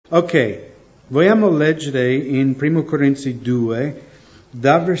Ok, vogliamo leggere in 1 Corinzi 2,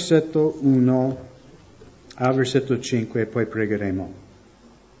 da versetto 1 a versetto 5 e poi pregheremo.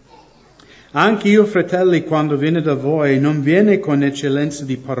 Anche io, fratelli, quando viene da voi, non viene con eccellenza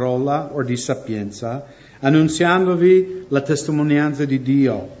di parola o di sapienza, annunziandovi la testimonianza di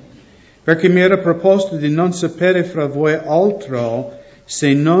Dio, perché mi era proposto di non sapere fra voi altro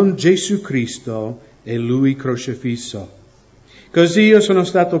se non Gesù Cristo e Lui crocifisso. Così io sono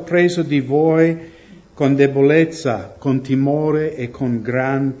stato preso di voi con debolezza, con timore e con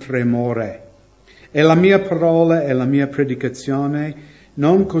gran tremore. E la mia parola e la mia predicazione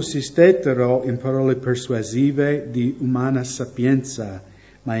non consistettero in parole persuasive di umana sapienza,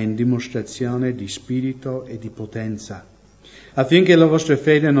 ma in dimostrazione di spirito e di potenza, affinché la vostra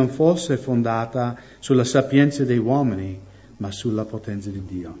fede non fosse fondata sulla sapienza dei uomini, ma sulla potenza di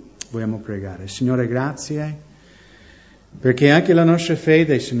Dio. Vogliamo pregare. Signore, grazie, perché anche la nostra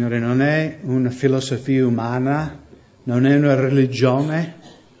fede, Signore, non è una filosofia umana, non è una religione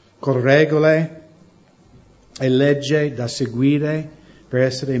con regole e leggi da seguire per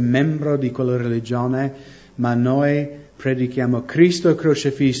essere membro di quella religione, ma noi predichiamo Cristo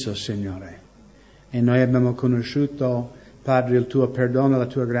crocifisso, Signore. E noi abbiamo conosciuto, Padre, il tuo perdono, la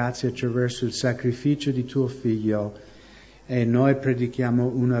tua grazia attraverso il sacrificio di tuo Figlio. E noi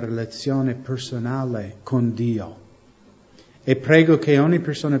predichiamo una relazione personale con Dio. E prego che ogni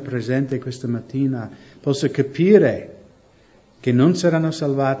persona presente questa mattina possa capire che non saranno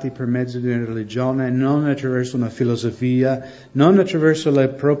salvati per mezzo di una religione, non attraverso una filosofia, non attraverso la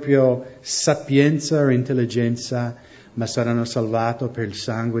propria sapienza o intelligenza, ma saranno salvati per il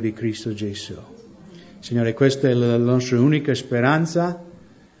sangue di Cristo Gesù. Signore, questa è la nostra unica speranza,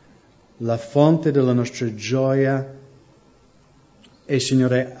 la fonte della nostra gioia. E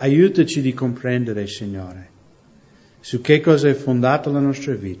Signore, aiutaci di comprendere, Signore, su che cosa è fondata la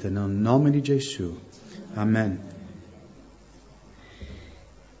nostra vita, nel nome di Gesù. Amen.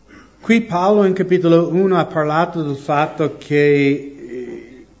 Qui Paolo in capitolo 1 ha parlato del fatto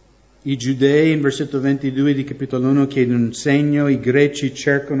che i giudei, in versetto 22 di capitolo 1, chiedono un segno, i greci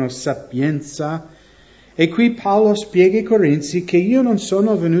cercano sapienza. E qui Paolo spiega ai Corinzi che io non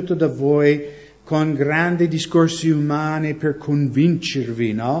sono venuto da voi con grandi discorsi umani per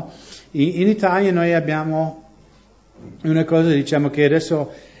convincervi, no? In Italia noi abbiamo una cosa, diciamo che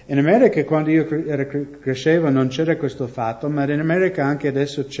adesso in America, quando io crescevo, non c'era questo fatto, ma in America anche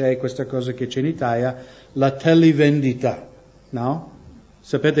adesso c'è questa cosa che c'è in Italia, la televendita, no?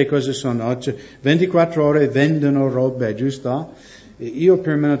 Sapete cosa sono? 24 ore vendono robe, giusto? Io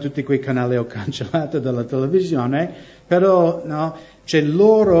più o meno tutti quei canali ho cancellato dalla televisione, però no, c'è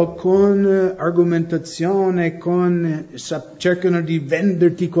loro con argomentazione, cercano di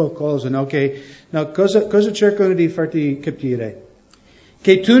venderti qualcosa, no? Cosa cercano di farti capire?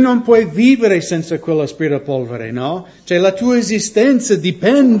 Che tu non puoi vivere senza quell'aspirapolvere, no? Cioè la tua esistenza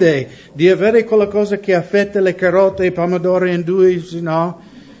dipende di avere quella cosa che affetta le carote e i pomodori in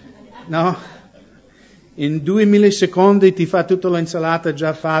no? In 2 millisecondi ti fa tutta l'insalata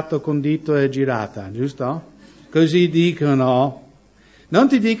già fatta, condito e girata, giusto? Così dicono. Non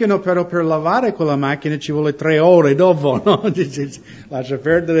ti dicono però per lavare quella macchina ci vuole 3 ore dopo, no? Lascia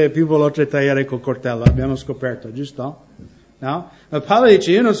perdere, è più veloce tagliare col coltello, abbiamo scoperto, giusto? No? Ma Paolo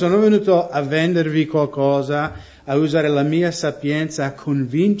dice, io non sono venuto a vendervi qualcosa, a usare la mia sapienza, a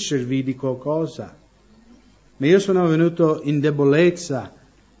convincervi di qualcosa. Ma io sono venuto in debolezza,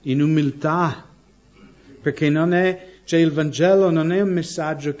 in umiltà, perché il Vangelo non è un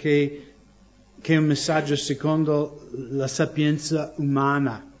messaggio che è un messaggio secondo la sapienza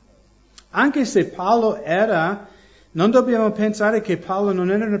umana. Anche se Paolo non dobbiamo pensare che Paolo non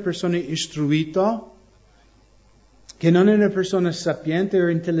era una persona istruita, che non è una persona sapiente o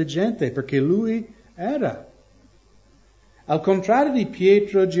intelligente, perché lui era. Al contrario di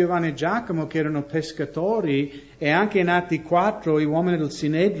Pietro, Giovanni e Giacomo, che erano pescatori, e anche in Atti 4 i uomini del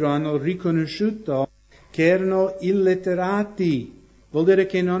Sinedro hanno riconosciuto che erano illetterati, vuol dire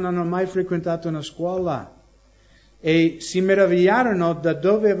che non hanno mai frequentato una scuola. E si meravigliarono da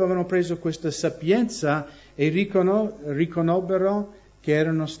dove avevano preso questa sapienza e riconobbero che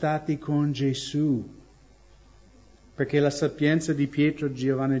erano stati con Gesù. Perché la sapienza di Pietro,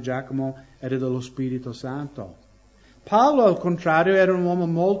 Giovanni e Giacomo era dello Spirito Santo. Paolo, al contrario, era un uomo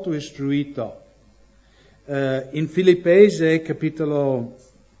molto istruito. In Filippesi, capitolo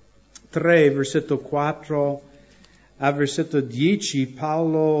 3, versetto 4 a versetto 10,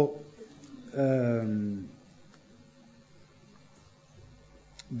 Paolo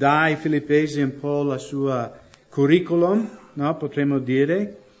dà ai Filippesi un po' la sua curriculum, no? Potremmo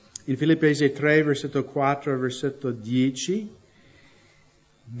dire. In Filippesi 3, versetto 4 a versetto 10,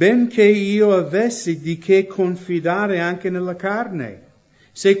 benché io avessi di che confidare anche nella carne.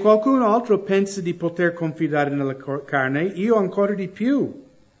 Se qualcun altro pensa di poter confidare nella carne, io ancora di più.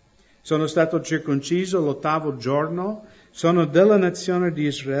 Sono stato circonciso l'8° giorno, sono della nazione di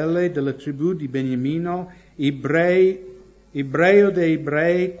Israele, della tribù di Beniamino, ebreo dei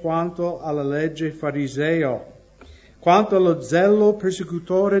ebrei quanto alla legge fariseo, quanto allo zelo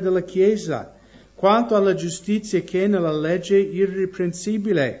persecutore della Chiesa, quanto alla giustizia che è nella legge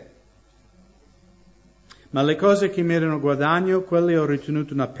irreprensibile. Ma le cose che mi erano guadagno, quelle ho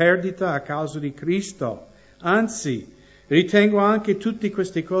ritenuto una perdita a causa di Cristo. Anzi, ritengo anche tutte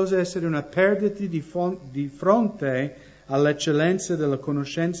queste cose essere una perdita di fronte all'eccellenza della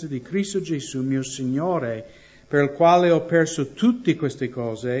conoscenza di Cristo Gesù, mio Signore, per il quale ho perso tutte queste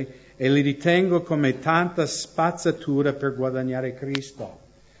cose e li ritengo come tanta spazzatura per guadagnare Cristo.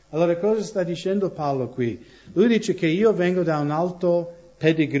 Allora, cosa sta dicendo Paolo qui? Lui dice che io vengo da un alto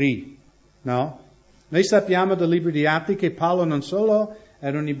pedigree, no? Noi sappiamo dal libro di Atti che Paolo non solo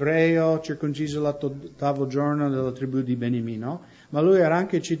era un ebreo circonciso l'8° giorno della tribù di Beniamino, ma lui era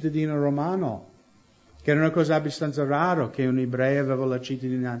anche cittadino romano, che era una cosa abbastanza rara che un ebreo aveva la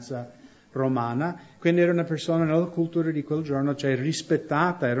cittadinanza romana, quindi era una persona nella cultura di quel giorno, cioè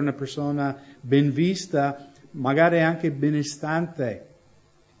rispettata, era una persona ben vista, magari anche benestante.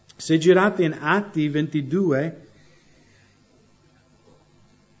 Se girate in Atti 22,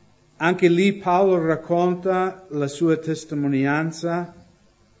 anche lì Paolo racconta la sua testimonianza.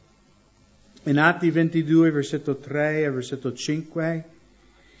 In Atti 22, versetto 3 e versetto 5.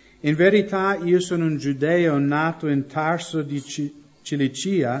 In verità io sono un giudeo nato in Tarso di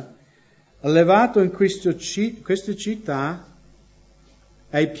Cilicia, allevato in questa città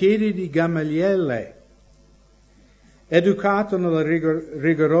ai piedi di Gamaliele, educato nella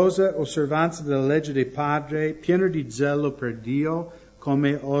rigorosa osservanza della legge dei padri, pieno di zelo per Dio,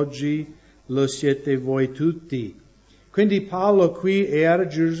 come oggi lo siete voi tutti. Quindi Paolo qui era a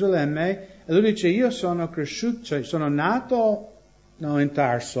Gerusalemme e lui dice, io sono cresciuto, cioè sono nato in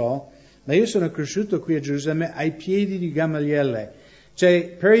Tarso, ma io sono cresciuto qui a Gerusalemme ai piedi di Gamaliele.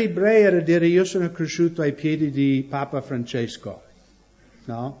 Cioè, per gli ebrei era dire io sono cresciuto ai piedi di Papa Francesco,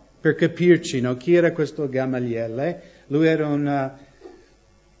 no? Per capirci, no? Chi era questo Gamaliele? Lui era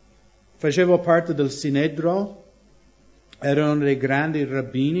faceva parte del Sinedro, era uno dei grandi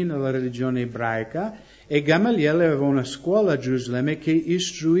rabbini nella religione ebraica e Gamaliele aveva una scuola a Gerusalemme che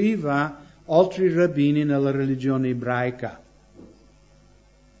istruiva altri rabbini nella religione ebraica.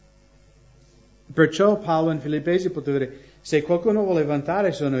 Perciò Paolo in Filippesi poteva dire, se qualcuno vuole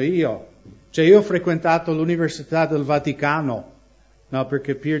vantare sono io. Cioè io ho frequentato l'Università del Vaticano, no, per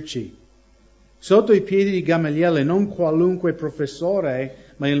capirci. Sotto i piedi di Gamaliele, non qualunque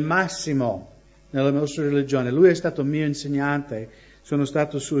professore, ma il massimo nella nostra religione. Lui è stato mio insegnante, sono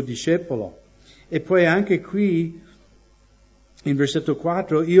stato suo discepolo. E poi anche qui, in versetto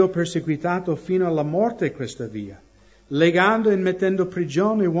 4, io ho perseguitato fino alla morte questa via, legando e mettendo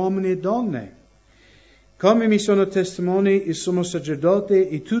prigione uomini e donne. Come mi sono testimoni il sommo sacerdote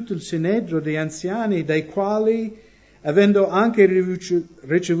e tutto il sinedrio dei anziani, dai quali, avendo anche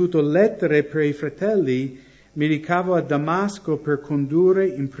ricevuto lettere per i fratelli, mi ricavo a Damasco per condurre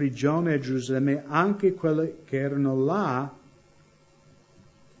in prigione a Gerusalemme anche quelli che erano là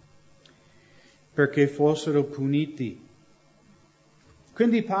perché fossero puniti.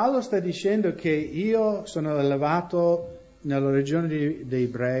 Quindi Paolo sta dicendo che io sono elevato nella regione dei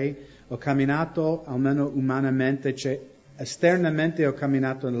ebrei, ho camminato almeno umanamente, cioè esternamente ho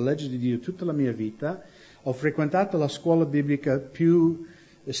camminato nella legge di Dio tutta la mia vita, ho frequentato la scuola biblica più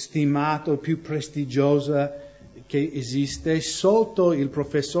stimato, più prestigiosa che esiste, sotto il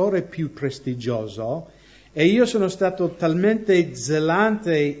professore più prestigioso, e io sono stato talmente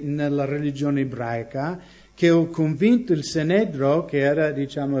zelante nella religione ebraica che ho convinto il Sinedrio, che era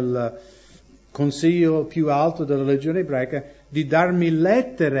diciamo il consiglio più alto della religione ebraica, di darmi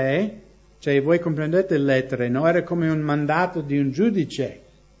lettere, cioè voi comprendete lettere, no? Era come un mandato di un giudice,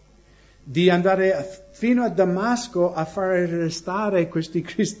 di andare fino a Damasco a far arrestare questi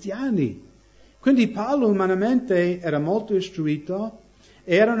cristiani. Quindi Paolo umanamente era molto istruito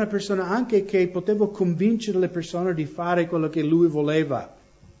e era una persona anche che poteva convincere le persone di fare quello che lui voleva.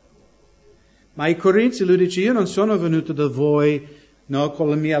 Ma ai Corinzi lui dice, io non sono venuto da voi, no, con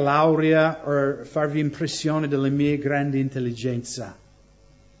la mia laurea o farvi impressione della mia grande intelligenza.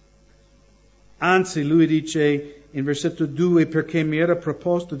 Anzi, lui dice in versetto 2, perché mi era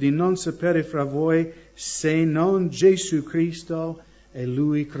proposto di non sapere fra voi se non Gesù Cristo e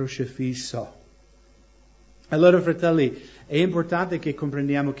Lui crocifisso. Allora, fratelli, è importante che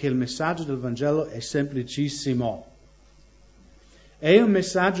comprendiamo che il messaggio del Vangelo è semplicissimo. È un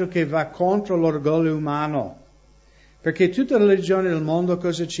messaggio che va contro l'orgoglio umano. Perché tutte le religioni del mondo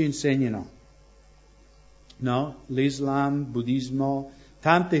cosa ci insegnano? No? L'Islam, il buddismo,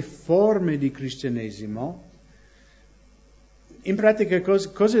 tante forme di cristianesimo. In pratica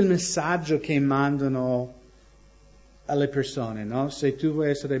cosa è il messaggio che mandano alle persone? No? Se tu vuoi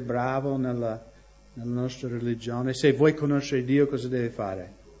essere bravo nella nostra religione, se vuoi conoscere Dio, cosa deve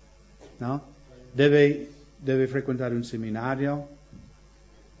fare? No? Deve frequentare un seminario,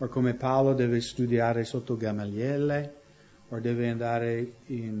 o come Paolo deve studiare sotto Gamaliele, o deve andare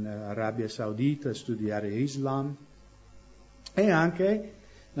in Arabia Saudita a studiare Islam. E anche,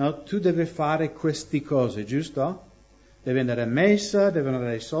 no, tu devi fare queste cose, giusto? Devi andare a messa, devi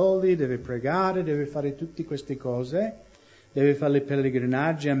andare ai soldi, devi pregare, devi fare tutte queste cose. Devi fare i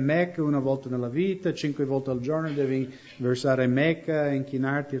pellegrinaggi a Mecca una volta nella vita, 5 volte al giorno devi versare a Mecca,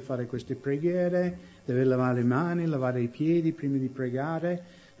 inchinarti a fare queste preghiere, devi lavare le mani, lavare i piedi prima di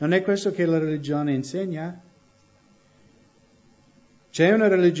pregare. Non è questo che la religione insegna? C'è una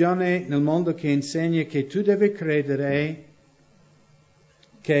religione nel mondo che insegna che tu devi credere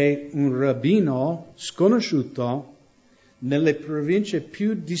che un rabbino sconosciuto nelle province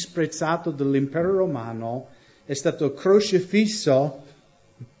più disprezzate dell'impero romano è stato crocifisso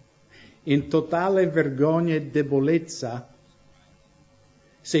in totale vergogna e debolezza.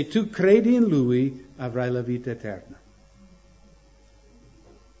 Se tu credi in lui, avrai la vita eterna.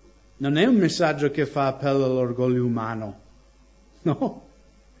 Non è un messaggio che fa appello all'orgoglio umano, no?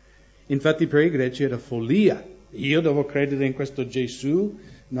 Infatti per i greci era follia. Io devo credere in questo Gesù,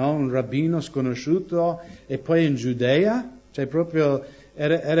 no? Un rabbino sconosciuto, e poi in Giudea, cioè proprio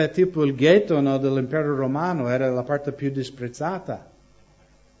era tipo il ghetto, no, dell'impero romano, era la parte più disprezzata.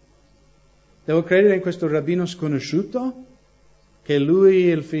 Devo credere in questo rabbino sconosciuto, che lui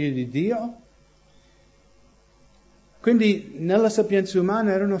è il figlio di Dio. Quindi nella sapienza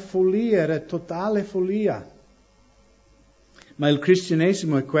umana era una follia, era totale follia. Ma il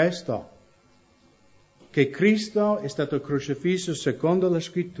cristianesimo è questo, che Cristo è stato crocifisso secondo la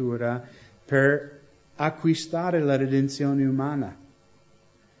scrittura per acquistare la redenzione umana.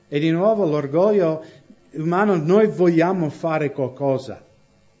 E di nuovo l'orgoglio umano, noi vogliamo fare qualcosa,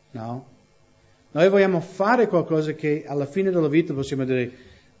 no? Noi vogliamo fare qualcosa che alla fine della vita possiamo dire,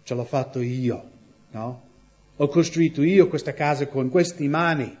 ce l'ho fatto io, no? Ho costruito io questa casa con queste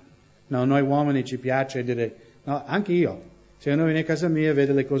mani. No, noi uomini ci piace dire, no, anche io. Se uno viene a casa mia e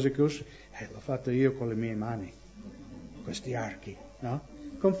vede le cose che ho, l'ho fatto io con le mie mani, questi archi, no?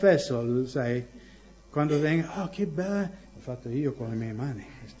 Confesso, sai, quando vengo, oh che bello, l'ho fatto io con le mie mani.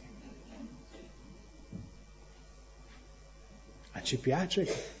 Ma ci piace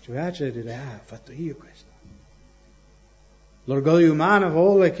dire, ho fatto io questo. L'orgoglio umano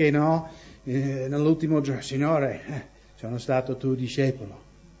vuole che no, nell'ultimo giorno, Signore, sono stato tuo discepolo,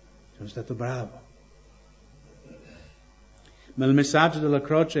 sono stato bravo. Ma il messaggio della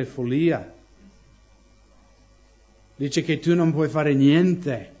croce è follia. Dice che tu non puoi fare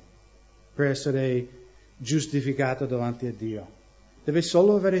niente per essere giustificato davanti a Dio. Devi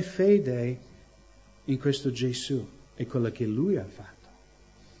solo avere fede in questo Gesù e quello che Lui ha fatto.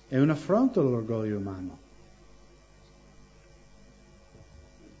 È un affronto all'orgoglio umano.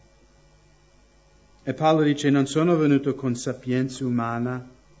 E Paolo dice, non sono venuto con sapienza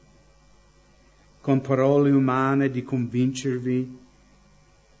umana, con parole umane di convincervi,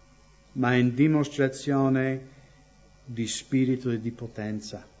 ma in dimostrazione di spirito e di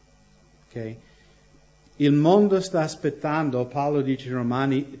potenza. Okay? Il mondo sta aspettando, Paolo dice ai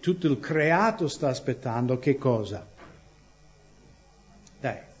Romani, tutto il creato sta aspettando che cosa?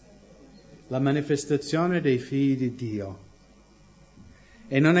 Dai, la manifestazione dei figli di Dio.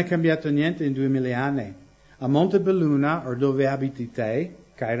 E non è cambiato niente in 2000 anni. A Montebelluna, o dove abiti te,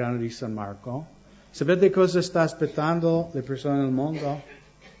 Cairano di San Marco, sapete cosa sta aspettando le persone nel mondo?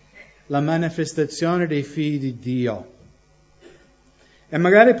 La manifestazione dei figli di Dio. E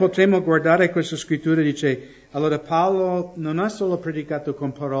magari potremmo guardare questa scrittura e dice, allora Paolo non ha solo predicato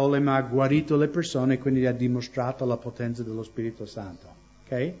con parole, ma ha guarito le persone, quindi ha dimostrato la potenza dello Spirito Santo.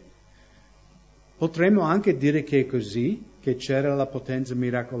 Ok? Potremmo anche dire che è così, che c'era la potenza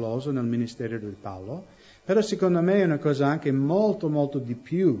miracolosa nel ministero di Paolo, però secondo me è una cosa anche molto, molto di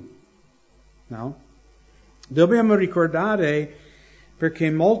più. No? Dobbiamo ricordare, perché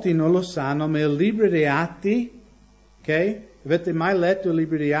molti non lo sanno, ma il libro dei Atti, ok? Avete mai letto il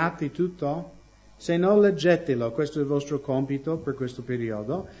libro dei Atti tutto? Se no, leggetelo, questo è il vostro compito per questo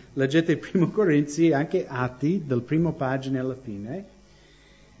periodo. Leggete il 1 Corinzi e anche Atti, dal primo pagina alla fine.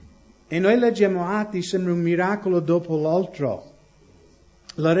 E noi leggiamo Atti, sembra un miracolo dopo l'altro.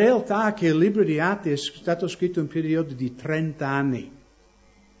 La realtà è che il libro di Atti è stato scritto in un periodo di 30 anni.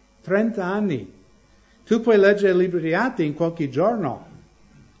 30 anni. Tu puoi leggere il libro di Atti in qualche giorno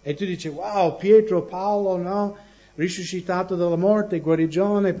e tu dici, wow, Pietro, Paolo, no? Risuscitato dalla morte,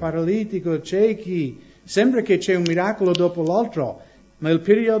 guarigione, paralitico, ciechi. Sembra che c'è un miracolo dopo l'altro, ma il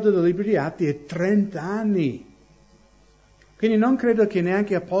periodo del libro di Atti è 30 anni. Quindi non credo che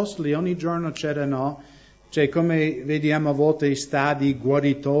neanche apostoli ogni giorno c'erano, cioè come vediamo a volte i stadi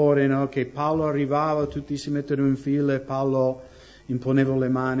guaritori, no? Che Paolo arrivava, tutti si mettono in fila e Paolo imponeva le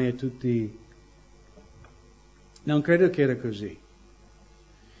mani e tutti. Non credo che era così.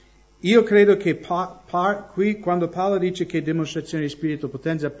 Io credo che qui quando Paolo dice che dimostrazione di spirito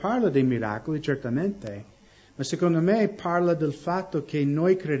potenza parla dei miracoli, certamente, ma secondo me parla del fatto che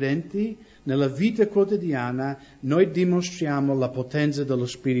noi credenti nella vita quotidiana noi dimostriamo la potenza dello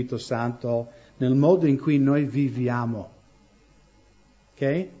Spirito Santo nel modo in cui noi viviamo.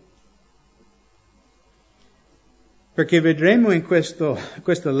 Ok? Perché vedremo in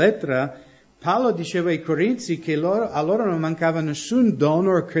questa lettera Paolo diceva ai Corinzi che a loro non mancava nessun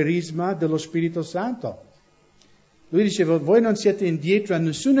dono o carisma dello Spirito Santo. Lui diceva, voi non siete indietro a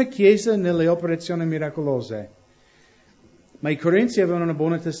nessuna chiesa nelle operazioni miracolose. Ma i Corinzi avevano una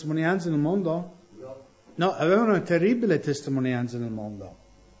buona testimonianza nel mondo? No, avevano una terribile testimonianza nel mondo.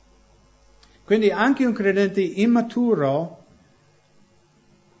 Quindi anche un credente immaturo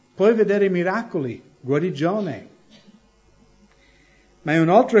può vedere miracoli, guarigione. Ma è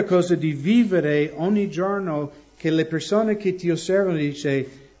un'altra cosa di vivere ogni giorno che le persone che ti osservano dice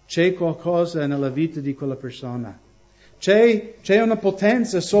c'è qualcosa nella vita di quella persona. C'è una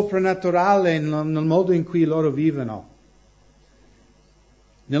potenza soprannaturale nel modo in cui loro vivono,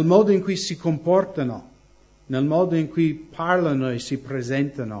 nel modo in cui si comportano, nel modo in cui parlano e si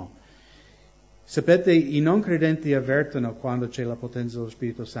presentano. Sapete, i non credenti avvertono quando c'è la potenza dello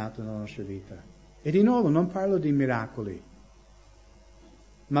Spirito Santo nella nostra vita. E di nuovo non parlo di miracoli,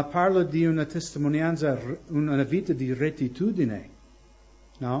 ma parlo di una testimonianza, una vita di rettitudine,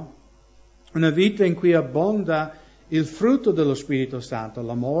 no? Una vita in cui abbonda il frutto dello Spirito Santo,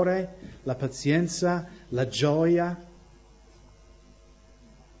 l'amore, la pazienza, la gioia.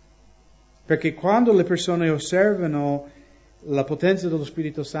 Perché quando le persone osservano la potenza dello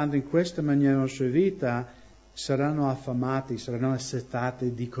Spirito Santo in questa maniera nella nostra vita, saranno affamati, saranno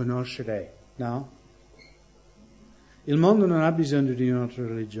assetati di conoscere, no? Il mondo non ha bisogno di un'altra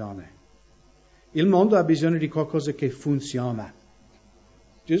religione. Il mondo ha bisogno di qualcosa che funziona.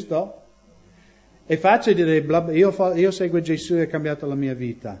 Giusto? È facile dire, io seguo Gesù e ha cambiato la mia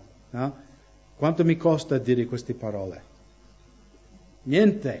vita. No? Quanto mi costa dire queste parole?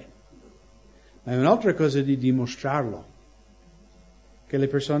 Niente. Ma è un'altra cosa di dimostrarlo. Che le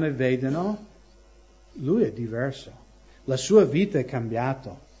persone vedano, lui è diverso. La sua vita è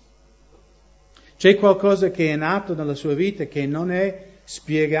cambiata. C'è qualcosa che è nato nella sua vita che non è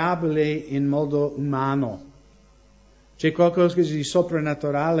spiegabile in modo umano. C'è qualcosa di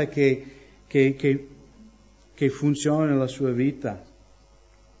soprannaturale che funziona nella sua vita.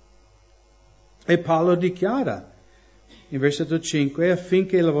 E Paolo dichiara in versetto 5,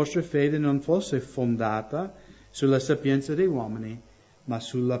 affinché la vostra fede non fosse fondata sulla sapienza degli uomini, ma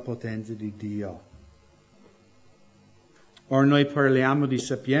sulla potenza di Dio. Ora noi parliamo di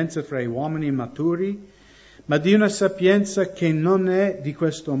sapienza fra gli uomini maturi, ma di una sapienza che non è di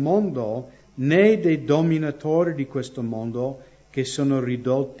questo mondo, né dei dominatori di questo mondo, che sono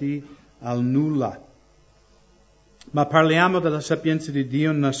ridotti al nulla. Ma parliamo della sapienza di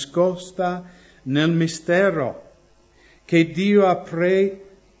Dio nascosta nel mistero, che Dio ha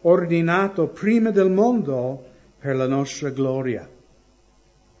preordinato prima del mondo per la nostra gloria.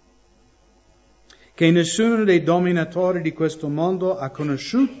 Che nessuno dei dominatori di questo mondo ha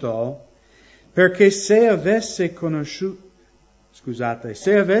conosciuto, perché se avessero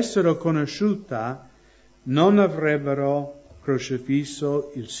conosciuta, non avrebbero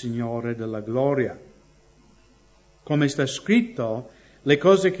crocifisso il Signore della gloria. Come sta scritto, le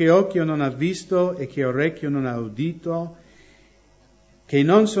cose che occhio non ha visto e che orecchio non ha udito, che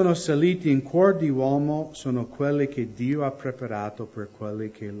non sono saliti in cuor di uomo, sono quelle che Dio ha preparato per quelli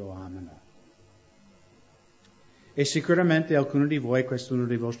che lo amano. E sicuramente alcuni di voi, questo è uno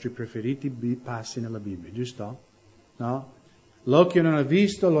dei vostri preferiti passi nella Bibbia, giusto? No? L'occhio non ha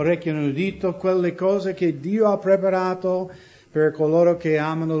visto, l'orecchio non ha udito, quelle cose che Dio ha preparato per coloro che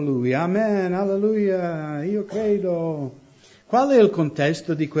amano Lui. Amen, alleluia, io credo. Qual è il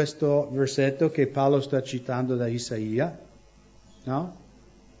contesto di questo versetto che Paolo sta citando da Isaia? No?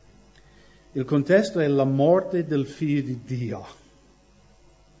 Il contesto è la morte del Figlio di Dio.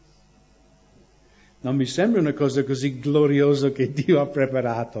 Non mi sembra una cosa così gloriosa che Dio ha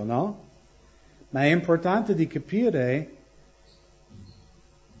preparato, no? Ma è importante di capire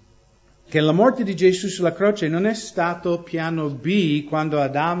che la morte di Gesù sulla croce non è stato piano B quando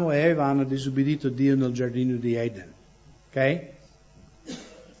Adamo e Eva hanno disobbedito Dio nel giardino di Eden. Ok?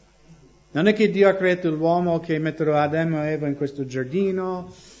 Non è che Dio ha creato l'uomo che metterà Adamo e Eva in questo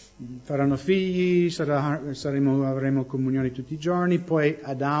giardino, faranno figli, avremo comunione tutti i giorni, poi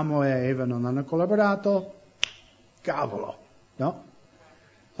Adamo e Eva non hanno collaborato, cavolo, no?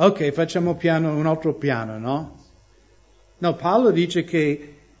 Ok, facciamo un altro piano, no? No, Paolo dice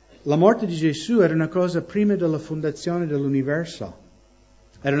che la morte di Gesù era una cosa prima della fondazione dell'universo,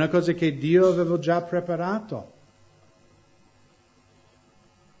 era una cosa che Dio aveva già preparato.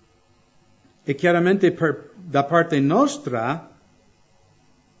 E chiaramente da parte nostra,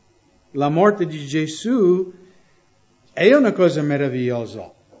 la morte di Gesù è una cosa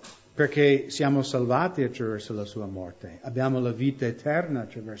meravigliosa, perché siamo salvati attraverso la sua morte, abbiamo la vita eterna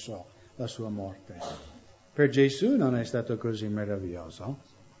attraverso la sua morte. Per Gesù non è stato così meraviglioso.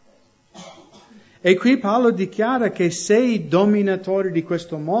 E qui Paolo dichiara che se i dominatori di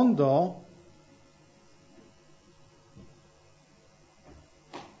questo mondo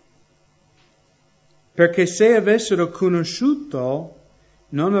perché se avessero conosciuto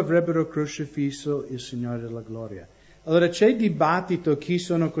non avrebbero crocifisso il Signore della gloria. Allora c'è dibattito chi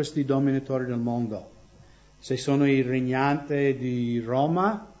sono questi dominatori del mondo. Se sono i regnanti di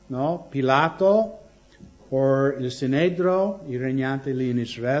Roma, no? Pilato, o il Sinedro, i regnanti lì in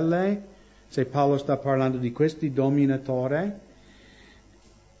Israele, se Paolo sta parlando di questi dominatori,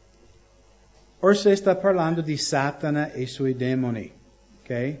 o se sta parlando di Satana e i suoi demoni,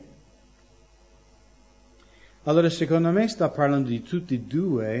 ok? Allora secondo me sta parlando di tutti e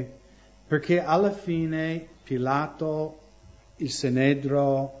due, perché alla fine Pilato, il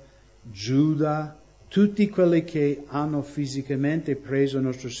Sinedro, Giuda, tutti quelli che hanno fisicamente preso il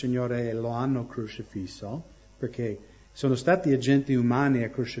nostro Signore e lo hanno crocifisso, perché sono stati agenti umani a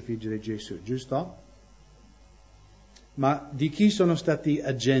crocifiggere Gesù, giusto? Ma di chi sono stati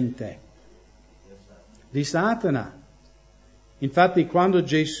agenti? Di Satana. Infatti quando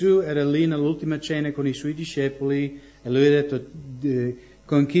Gesù era lì nell'ultima cena con i suoi discepoli e lui ha detto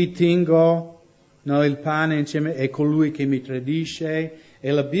con chi tingo il pane insieme è colui che mi tradisce, e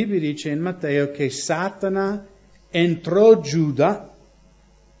la Bibbia dice in Matteo che Satana entrò Giuda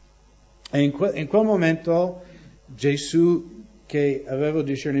e in quel momento Gesù, che aveva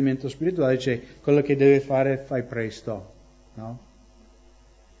discernimento spirituale, dice quello che deve fare fai presto, no?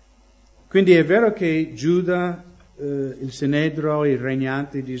 Quindi è vero che Giuda, il Sinedro, i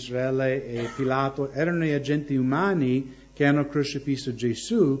regnanti di Israele e Pilato erano gli agenti umani che hanno crocifisso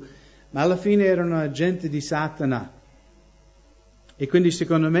Gesù, ma alla fine erano agenti di Satana. E quindi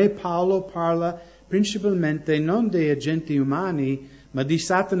secondo me Paolo parla principalmente non dei agenti umani, ma di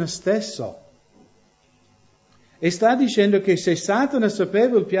Satana stesso. E sta dicendo che se Satana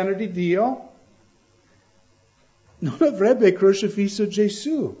sapeva il piano di Dio, non avrebbe crocifisso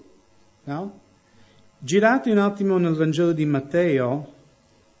Gesù, no? Girate un attimo nel Vangelo di Matteo,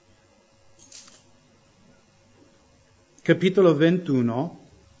 capitolo 21,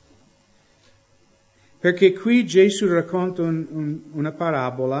 perché qui Gesù racconta una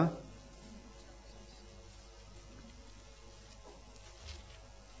parabola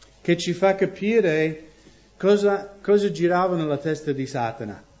che ci fa capire cosa girava nella testa di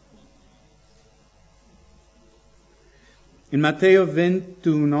Satana. In Matteo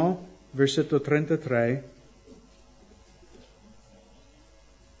 21, versetto 33,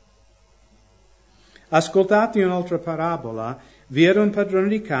 ascoltate un'altra parabola. Vi era un padrone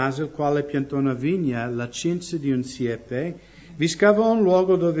di casa il quale piantò una vigna, la cinse di un siepe, vi scavò un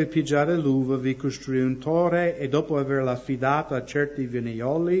luogo dove pigiare l'uva, vi costruì un torre e dopo averla affidato a certi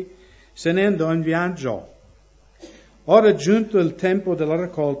vignaioli se ne andò in viaggio. Ora giunto il tempo della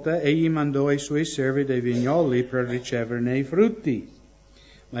raccolta, egli mandò ai suoi servi dei vignaioli per riceverne i frutti.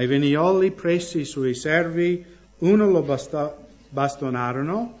 Ma i vignaioli presi i suoi servi, uno lo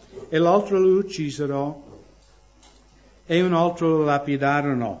bastonarono e l'altro lo uccisero e un altro lo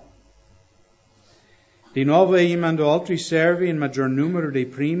lapidarono. Di nuovo egli mandò altri servi in maggior numero dei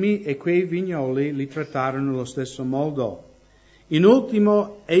primi e quei vignaioli li trattarono allo stesso modo. In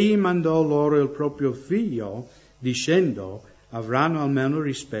ultimo egli mandò loro il proprio figlio, dicendo: avranno almeno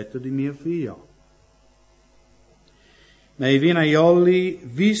rispetto di mio figlio. Ma i vignaioli,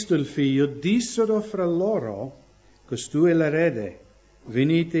 visto il figlio, dissero fra loro: costui è l'erede,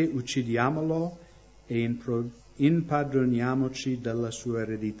 venite, uccidiamolo e impadroniamoci della sua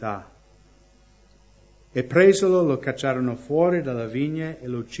eredità. E presolo lo cacciarono fuori dalla vigna e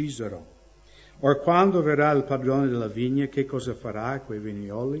lo uccisero. Or quando verrà il padrone della vigna, che cosa farà a quei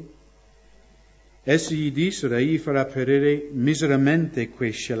vignaioli? Essi gli dissero: egli farà perire miseramente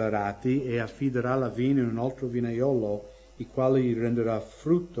quei scellerati e affiderà la vigna in un altro vignaiolo, il quale gli renderà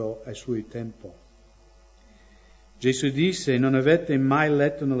frutto a suo tempo. Gesù disse: non avete mai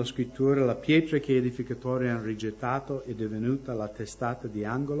letto nella scrittura la pietra che gli edificatori hanno rigettato è divenuta la testata di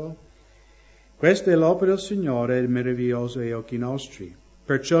angolo? Questa è l'opera del Signore, meravigliosa ai occhi nostri.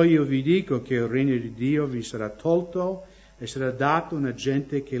 Perciò io vi dico che il regno di Dio vi sarà tolto e sarà dato una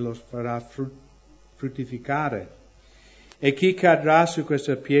gente che lo farà fruttificare. E chi cadrà su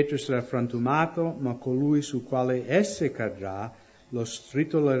questa pietra sarà frantumato, ma colui su quale essa cadrà lo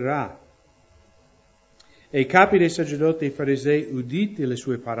stritolerà. E i capi dei sacerdoti e i farisei, udite le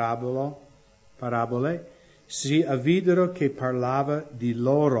sue parabole, si avvidero che parlava di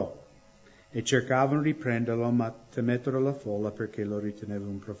loro e cercavano di prenderlo, ma temettero la folla perché lo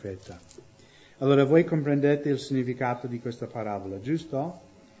ritenevano un profeta. Allora voi comprendete il significato di questa parabola, giusto?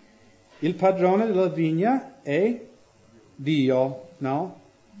 Il padrone della vigna è Dio, no?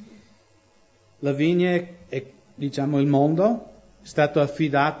 La vigna è, diciamo, il mondo, è stato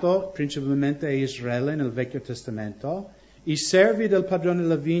affidato principalmente a Israele nel Vecchio Testamento. I servi del padrone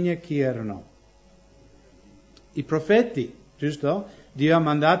della vigna chi erano? I profeti, giusto? Dio ha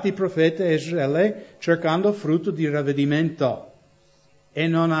mandato i profeti a Israele cercando frutto di ravvedimento e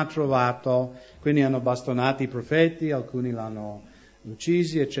non ha trovato, quindi hanno bastonato i profeti, alcuni l'hanno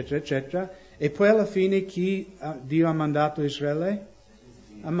uccisi, eccetera, eccetera. E poi alla fine chi Dio ha mandato a Israele?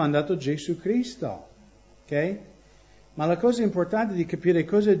 Ha mandato Gesù Cristo, ok? Ma la cosa importante è di capire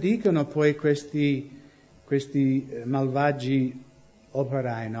cosa dicono poi questi malvagi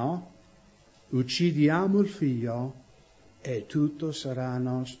operai, no? Uccidiamo il figlio e tutto sarà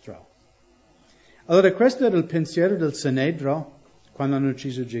nostro. Allora questo era il pensiero del Sanedro quando hanno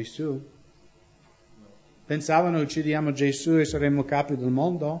ucciso Gesù. Pensavano uccidiamo Gesù e saremo capi del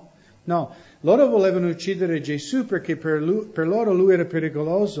mondo? No, loro volevano uccidere Gesù perché per loro lui era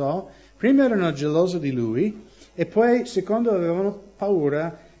pericoloso. Prima erano gelosi di lui e poi secondo avevano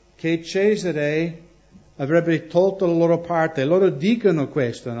paura che Cesare avrebbe tolto la loro parte. Loro dicono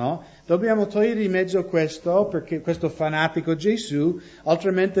questo, no? Dobbiamo togliere di mezzo questo, perché questo fanatico Gesù,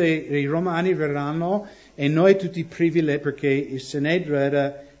 altrimenti i romani verranno e noi tutti privilegi, perché il Sanedro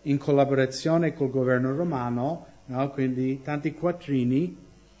era in collaborazione col governo romano, no? Quindi tanti quattrini.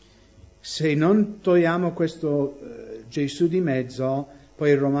 Se non togliamo questo Gesù di mezzo, poi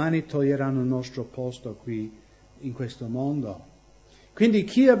i romani toglieranno il nostro posto qui in questo mondo. Quindi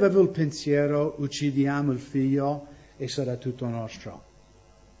chi aveva il pensiero uccidiamo il figlio e sarà tutto nostro?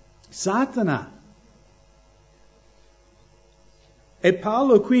 Satana. E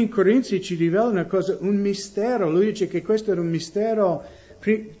Paolo qui in Corinzi ci rivela una cosa, un mistero. Lui dice che questo era un mistero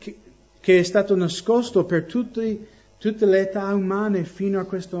che è stato nascosto per tutte le età umane fino a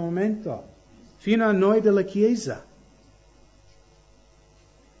questo momento, fino a noi della Chiesa.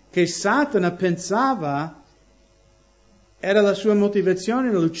 Che Satana pensava, era la sua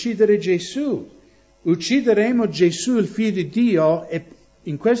motivazione nell'uccidere Gesù. Uccideremo Gesù, il figlio di Dio, e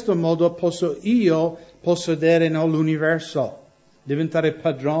in questo modo posso possedere l'universo, diventare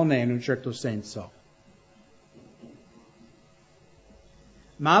padrone in un certo senso.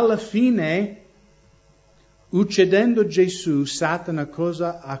 Ma alla fine, uccidendo Gesù, Satana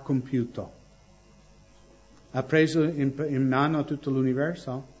cosa ha compiuto? Ha preso in mano tutto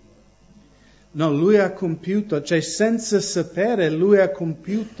l'universo? No, lui ha compiuto, cioè senza sapere, lui ha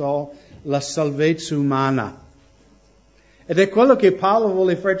compiuto la salvezza umana. Ed è quello che Paolo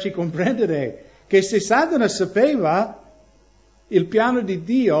vuole farci comprendere, che se Satana sapeva il piano di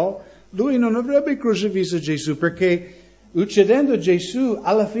Dio, lui non avrebbe crocifisso Gesù, perché uccidendo Gesù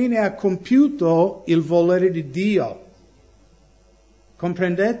alla fine ha compiuto il volere di Dio.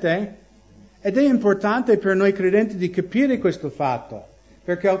 Comprendete? Ed è importante per noi credenti di capire questo fatto,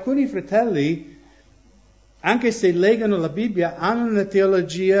 perché alcuni fratelli, anche se leggono la Bibbia, hanno una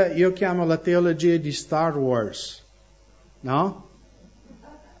teologia, io chiamo la teologia di Star Wars. No?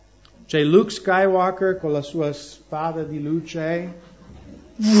 C'è Luke Skywalker con la sua spada di luce.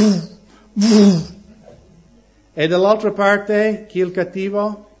 E dall'altra parte, chi è il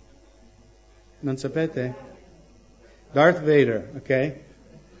cattivo? Non sapete? Darth Vader, ok?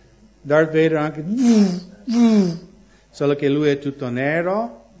 Darth Vader anche. Solo che lui è tutto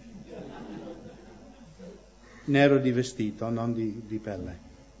nero. Nero di vestito, non di pelle.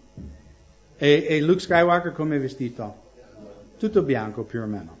 E Luke Skywalker come è vestito? Tutto bianco più o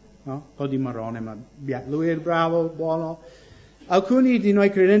meno, no? Un po' di marrone, ma bianco. Lui è bravo, buono. Alcuni di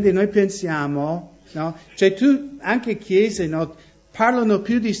noi credenti, noi pensiamo, no? Cioè tu, anche chiese, no? parlano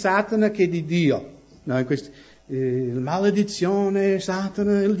più di Satana che di Dio. No, maledizione,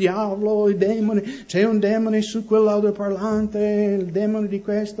 Satana, il diavolo, i demoni, c'è un demone su quell'altoparlante, il demone di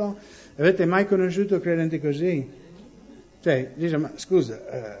questo. Avete mai conosciuto credenti così? Cioè, dice, ma scusa,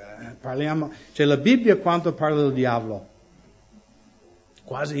 parliamo, cioè la Bibbia quanto parla del diavolo?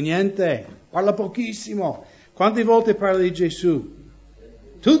 Quasi niente, parla pochissimo. Quante volte parla di Gesù?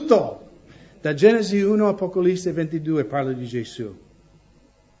 Tutto! Da Genesi 1 a Apocalisse 22 parla di Gesù.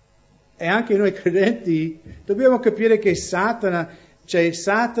 E anche noi credenti dobbiamo capire che Satana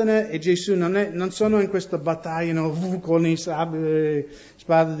e Gesù non sono in questa battaglia con i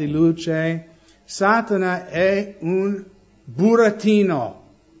spade di luce. Satana è un burattino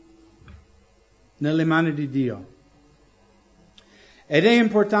nelle mani di Dio. Ed è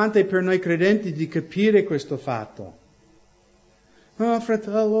importante per noi credenti di capire questo fatto. Oh,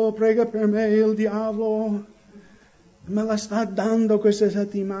 fratello, prega per me, il diavolo me la sta dando questa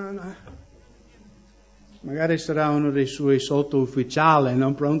settimana. Magari sarà uno dei suoi sottufficiali,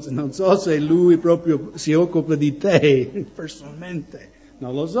 non so se lui proprio si occupa di te personalmente,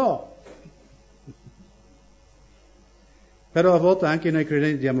 non lo so. Però a volte anche noi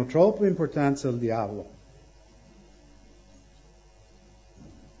credenti diamo troppa importanza al diavolo.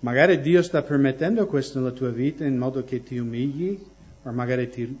 Magari Dio sta permettendo questo nella tua vita in modo che ti umili, o magari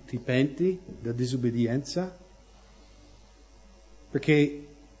ti penti della disobbedienza. Perché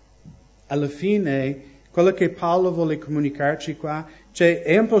alla fine quello che Paolo vuole comunicarci qua, cioè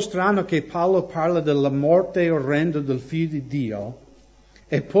è un po' strano che Paolo parla della morte orrenda del figlio di Dio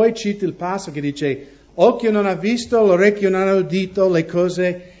e poi cita il passo che dice occhio non ha visto, l'orecchio non ha udito le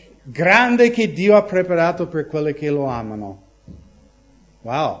cose grandi che Dio ha preparato per quelli che lo amano.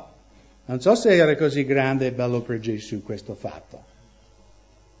 Wow, non so se era così grande e bello per Gesù questo fatto.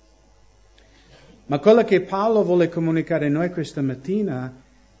 Ma quello che Paolo vuole comunicare a noi questa mattina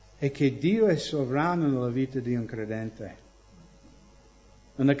è che Dio è sovrano nella vita di un credente.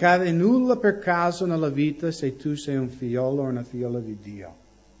 Non accade nulla per caso nella vita se tu sei un figliolo o una figliola di Dio.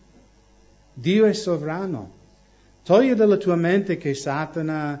 Dio è sovrano. Togli dalla tua mente che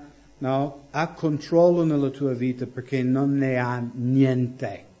Satana ha controllo nella tua vita perché non ne ha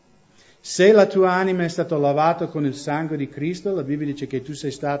niente. Se la tua anima è stata lavata con il sangue di Cristo, la Bibbia dice che tu sei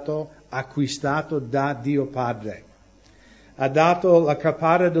stato acquistato da Dio Padre. Ha dato la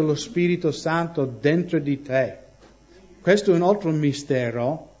caparra dello Spirito Santo dentro di te. Questo è un altro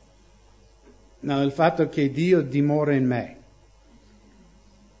mistero, il fatto che Dio dimora in me.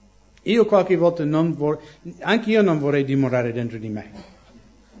 Io qualche volta anche io non vorrei dimorare dentro di me.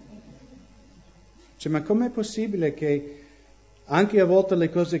 Cioè, ma com'è possibile che anche a volte le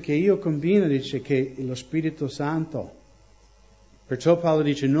cose che io combino dice che lo Spirito Santo, perciò Paolo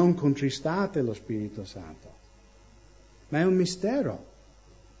dice non contristate lo Spirito Santo. Ma è un mistero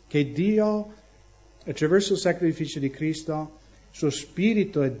che Dio, attraverso il sacrificio di Cristo, il suo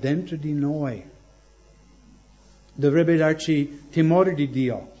Spirito è dentro di noi. Dovrebbe darci timore di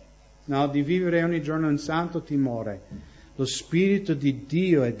Dio, di vivere ogni giorno in santo timore. Lo Spirito di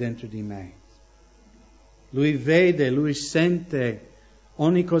Dio è dentro di me. Lui vede, Lui sente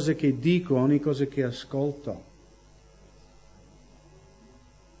ogni cosa che dico, ogni cosa che ascolto.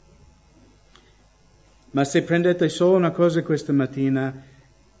 Ma se prendete solo una cosa questa mattina,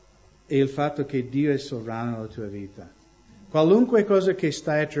 è il fatto che Dio è sovrano nella tua vita. Qualunque cosa che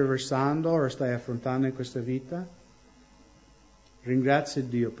stai attraversando o stai affrontando in questa vita, ringrazia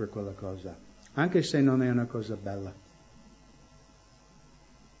Dio per quella cosa, anche se non è una cosa bella.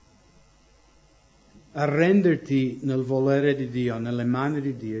 Arrenderti nel volere di Dio, nelle mani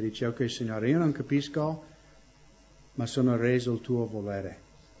di Dio, dice ok Signore, io non capisco, ma sono reso il tuo volere.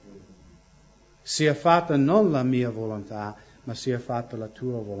 Sia fatta non la mia volontà, ma sia fatta la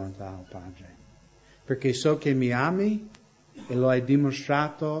tua volontà, oh Padre. Perché so che mi ami e lo hai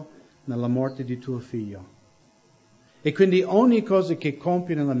dimostrato nella morte di tuo figlio. E quindi ogni cosa che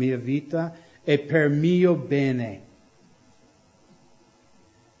compio nella mia vita è per mio bene.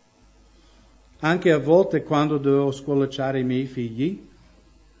 Anche a volte quando devo scolacciare i miei figli,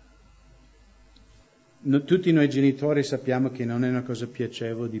 tutti noi genitori sappiamo che non è una cosa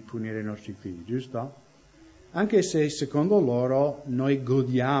piacevole di punire i nostri figli, giusto? Anche se secondo loro noi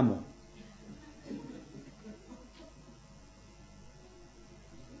godiamo.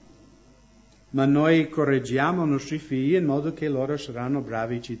 Ma noi correggiamo i nostri figli in modo che loro saranno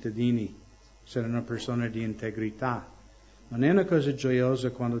bravi cittadini, saranno persone di integrità. Non è una cosa gioiosa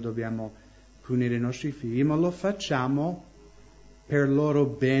quando dobbiamo punire i nostri figli, ma lo facciamo per loro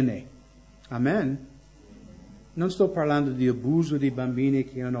bene. Amen? Non sto parlando di abuso di bambini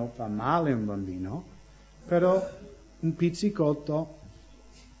che non fa male a un bambino, però un pizzicotto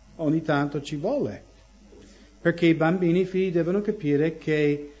ogni tanto ci vuole. Perché i bambini, i figli devono capire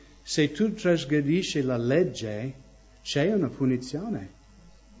che se tu trasgredisci la legge c'è una punizione.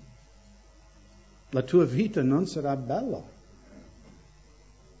 La tua vita non sarà bella.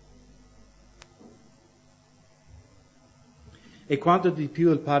 E quanto di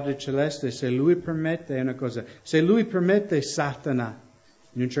più il Padre Celeste, se Lui permette, è una cosa, se Lui permette Satana,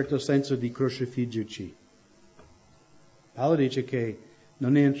 in un certo senso, di crocifiggerci. Paolo dice che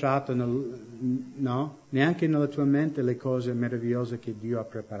non è entrato neanche nella tua mente le cose meravigliose che Dio ha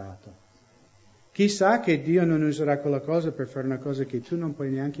preparato. Chissà che Dio non userà quella cosa per fare una cosa che tu non puoi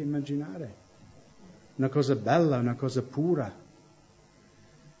neanche immaginare. Una cosa bella, una cosa pura.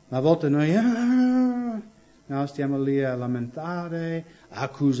 Ma a volte noi stiamo lì a lamentare, a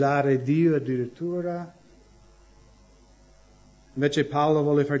accusare Dio addirittura. Invece Paolo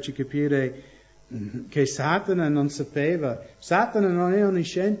vuole farci capire che Satana non sapeva. Satana non è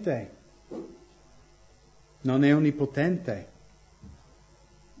onnisciente, non è onnipotente.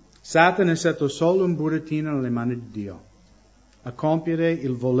 Satana è stato solo un burattino nelle mani di Dio, a compiere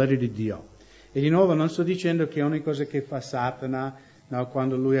il volere di Dio. E di nuovo non sto dicendo che ogni cosa che fa Satana,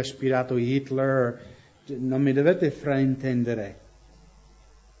 quando lui ha ispirato Hitler, non mi dovete fraintendere.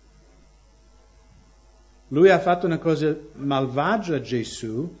 Lui ha fatto una cosa malvagia a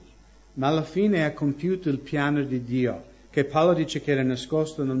Gesù, ma alla fine ha compiuto il piano di Dio, che Paolo dice che era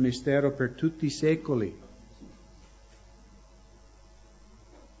nascosto nel mistero per tutti i secoli.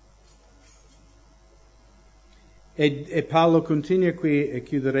 E Paolo continua qui, e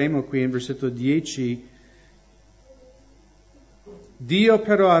chiuderemo qui in versetto 10, Dio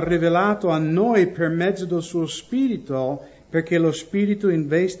però ha rivelato a noi per mezzo del suo Spirito, perché lo Spirito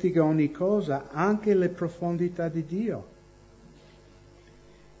investiga ogni cosa, anche le profondità di Dio.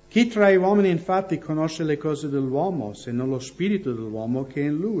 Chi tra gli uomini infatti conosce le cose dell'uomo, se non lo Spirito dell'uomo che è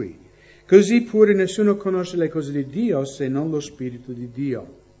in lui? Così pure nessuno conosce le cose di Dio, se non lo Spirito di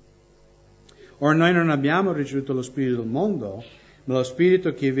Dio. Ora noi non abbiamo ricevuto lo Spirito del mondo, ma lo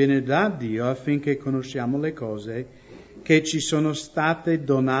Spirito che viene da Dio, affinché conosciamo le cose che ci sono state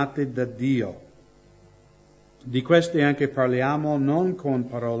donate da Dio. Di queste anche parliamo non con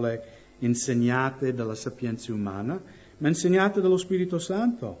parole insegnate dalla sapienza umana, ma insegnate dallo Spirito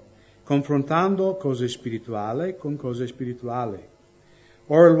Santo, confrontando cose spirituali con cose spirituali.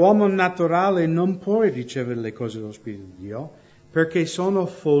 Ora l'uomo naturale non può ricevere le cose dello Spirito di Dio, perché sono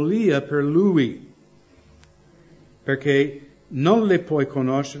follia per lui, perché non le puoi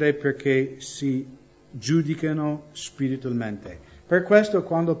conoscere perché si giudicano spiritualmente. Per questo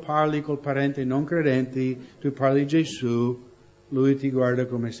quando parli col parente non credente, tu parli di Gesù, lui ti guarda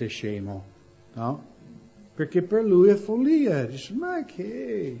come sei scemo, no? Perché per lui è follia, dice, ma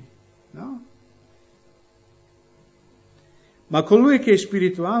che, no? Ma colui che è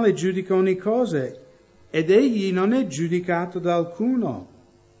spirituale giudica ogni cosa, ed egli non è giudicato da alcuno.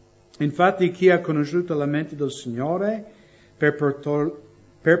 Infatti chi ha conosciuto la mente del Signore per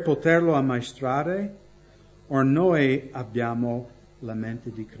poterlo ammaestrare, or noi abbiamo la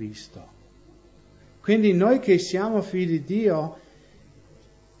mente di Cristo. Quindi noi che siamo figli di Dio,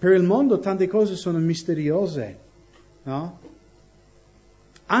 per il mondo tante cose sono misteriose, no?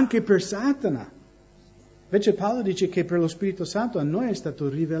 Anche per Satana. Invece Paolo dice che per lo Spirito Santo a noi è stato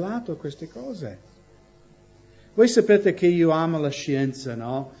rivelato queste cose. Voi sapete che io amo la scienza,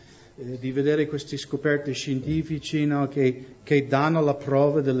 no? Di vedere queste scoperte scientifiche, no? Che danno la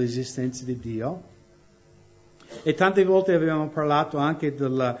prova dell'esistenza di Dio. E tante volte abbiamo parlato anche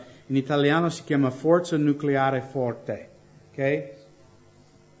in italiano si chiama forza nucleare forte, ok?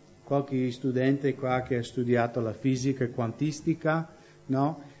 Qualche studente qua che ha studiato la fisica quantistica,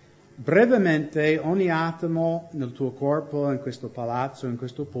 no? Brevemente, ogni atomo nel tuo corpo, in questo palazzo, in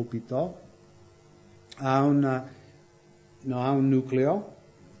questo pulpito, ha un nucleo,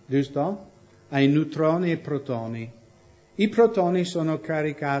 giusto? Ha i neutroni e i protoni. I protoni sono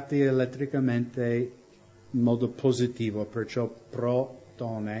caricati elettricamente in modo positivo, perciò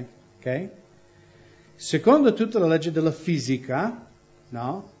protone, ok? Secondo tutta la legge della fisica,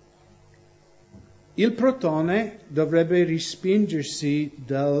 no? Il protone dovrebbe respingersi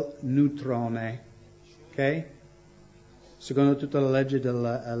dal neutrone, ok? Secondo tutta la legge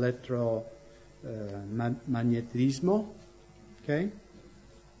dell'elettromagnetismo, ok?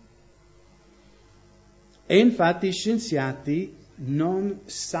 E infatti gli scienziati non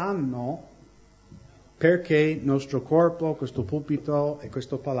sanno perché il nostro corpo, questo pulpito e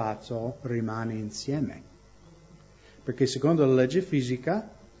questo palazzo rimane insieme. Perché secondo la legge fisica,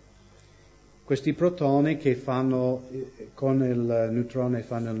 questi protoni che fanno, con il neutrone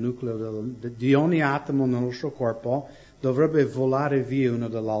fanno il nucleo di ogni atomo nel nostro corpo, dovrebbe volare via uno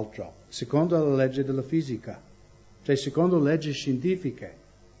dall'altro, secondo la legge della fisica, cioè secondo leggi scientifiche,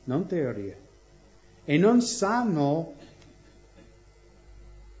 non teorie. E non sanno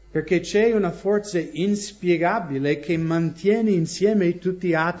perché c'è una forza inspiegabile che mantiene insieme tutti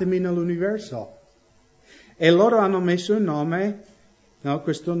gli atomi nell'universo. E loro hanno messo un nome, no,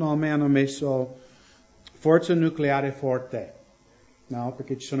 questo nome hanno messo forza nucleare forte, no,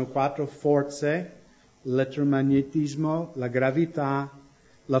 perché ci sono 4 forze: l'elettromagnetismo, la gravità,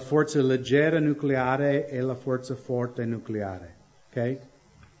 la forza leggera nucleare e la forza forte nucleare. Ok?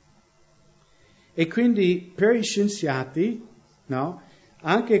 E quindi per gli scienziati, no,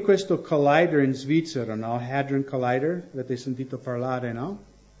 anche questo collider in Svizzera, no, Hadron Collider, avete sentito parlare, no?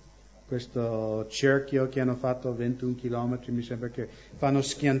 Questo cerchio che hanno fatto 21 chilometri, mi sembra, che fanno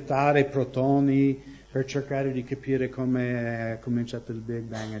schiantare protoni per cercare di capire come è cominciato il Big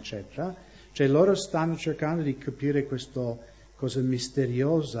Bang, eccetera. Cioè loro stanno cercando di capire questa cosa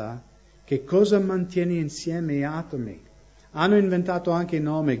misteriosa, che cosa mantiene insieme gli atomi. Hanno inventato anche il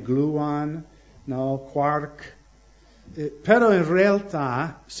nome gluon, no, quark, però in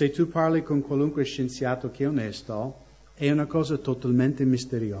realtà, se tu parli con qualunque scienziato che è onesto, è una cosa totalmente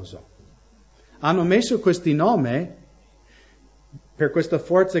misteriosa. Hanno messo questi nomi per questa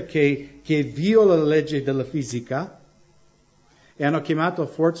forza che viola la legge della fisica e hanno chiamato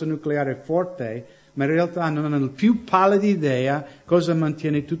forza nucleare forte, ma in realtà non hanno più pallida idea cosa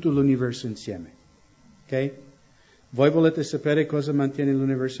mantiene tutto l'universo insieme. Ok? Voi volete sapere cosa mantiene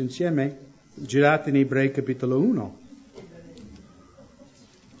l'universo insieme? Girate in Ebrei capitolo 1.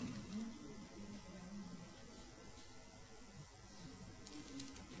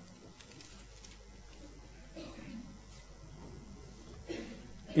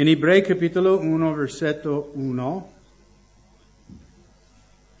 In Ebrei capitolo 1, versetto 1,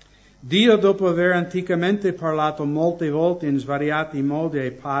 Dio, dopo aver anticamente parlato molte volte in svariati modi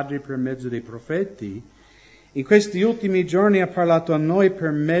ai padri per mezzo dei profeti, in questi ultimi giorni ha parlato a noi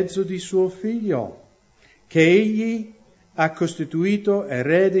per mezzo di suo Figlio, che Egli ha costituito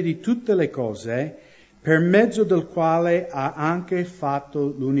erede di tutte le cose, per mezzo del quale ha anche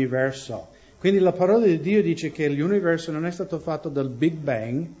fatto l'universo. Quindi la parola di Dio dice che l'universo non è stato fatto dal Big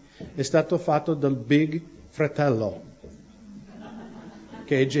Bang, è stato fatto dal Big Fratello,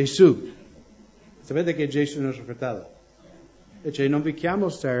 che è Gesù. Sapete che Gesù è il nostro fratello? E cioè non vi chiamo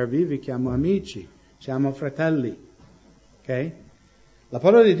servi, vi chiamo amici, siamo fratelli. Ok? La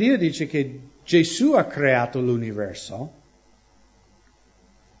parola di Dio dice che Gesù ha creato l'universo.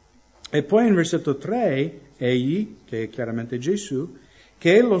 E poi in versetto 3, egli, che è chiaramente Gesù,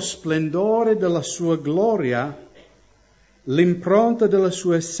 che è lo splendore della sua gloria, l'impronta della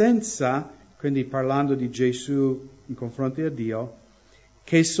sua essenza, quindi parlando di Gesù in confronto a Dio,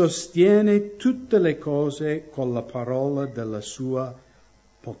 che sostiene tutte le cose con la parola della sua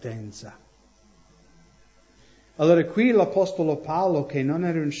potenza. Allora qui l'Apostolo Paolo, che non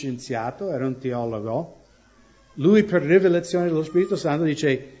era un scienziato, era un teologo, lui per rivelazione dello Spirito Santo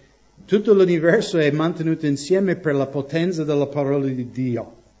dice: tutto l'universo è mantenuto insieme per la potenza della parola di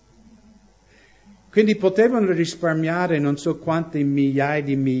Dio. Quindi potevano risparmiare non so quante migliaia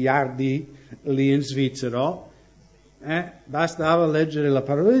di miliardi lì in Svizzera. Bastava leggere la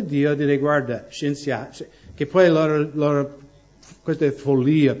parola di Dio e dire: guarda, scienziati, che poi loro, questa è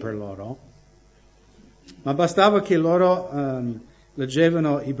follia per loro, ma bastava che loro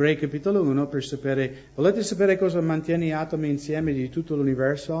leggevano Ebrei capitolo 1 per sapere: volete sapere cosa mantiene gli atomi insieme di tutto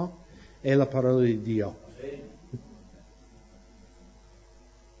l'universo? È la parola di Dio.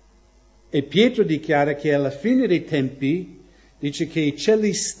 E Pietro dichiara che alla fine dei tempi dice che i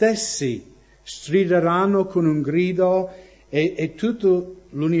cieli stessi strideranno con un grido e tutto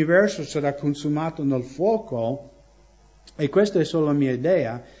l'universo sarà consumato nel fuoco. E questa è solo la mia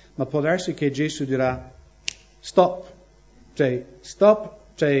idea, ma può darsi che Gesù dirà: stop,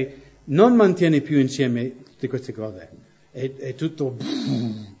 cioè non mantiene più insieme tutte queste cose. È tutto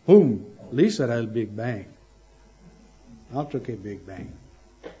boom, lì sarà il Big Bang. Altro che Big Bang.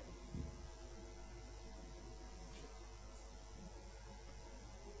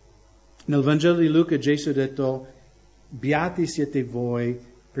 Nel Vangelo di Luca Gesù ha detto: beati siete voi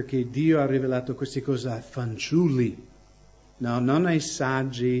perché Dio ha rivelato queste cose ai fanciulli, no, non ai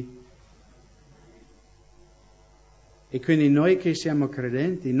saggi. E quindi noi che siamo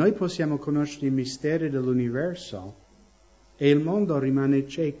credenti, noi possiamo conoscere i misteri dell'universo e il mondo rimane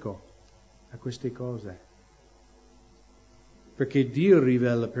cieco a queste cose. Perché Dio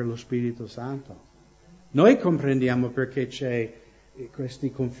rivela per lo Spirito Santo. Noi comprendiamo perché c'è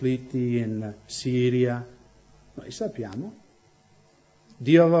questi conflitti in Siria. Noi sappiamo.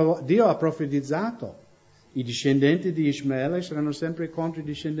 Dio ha profetizzato. I discendenti di Ismaele saranno sempre contro i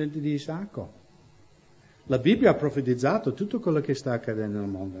discendenti di Isacco. La Bibbia ha profetizzato tutto quello che sta accadendo nel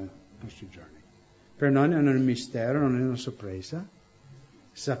mondo nei nostri giorni. Per noi non è un mistero, non è una sorpresa.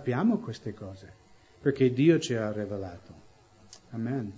 Sappiamo queste cose, perché Dio ci ha rivelato. Amen.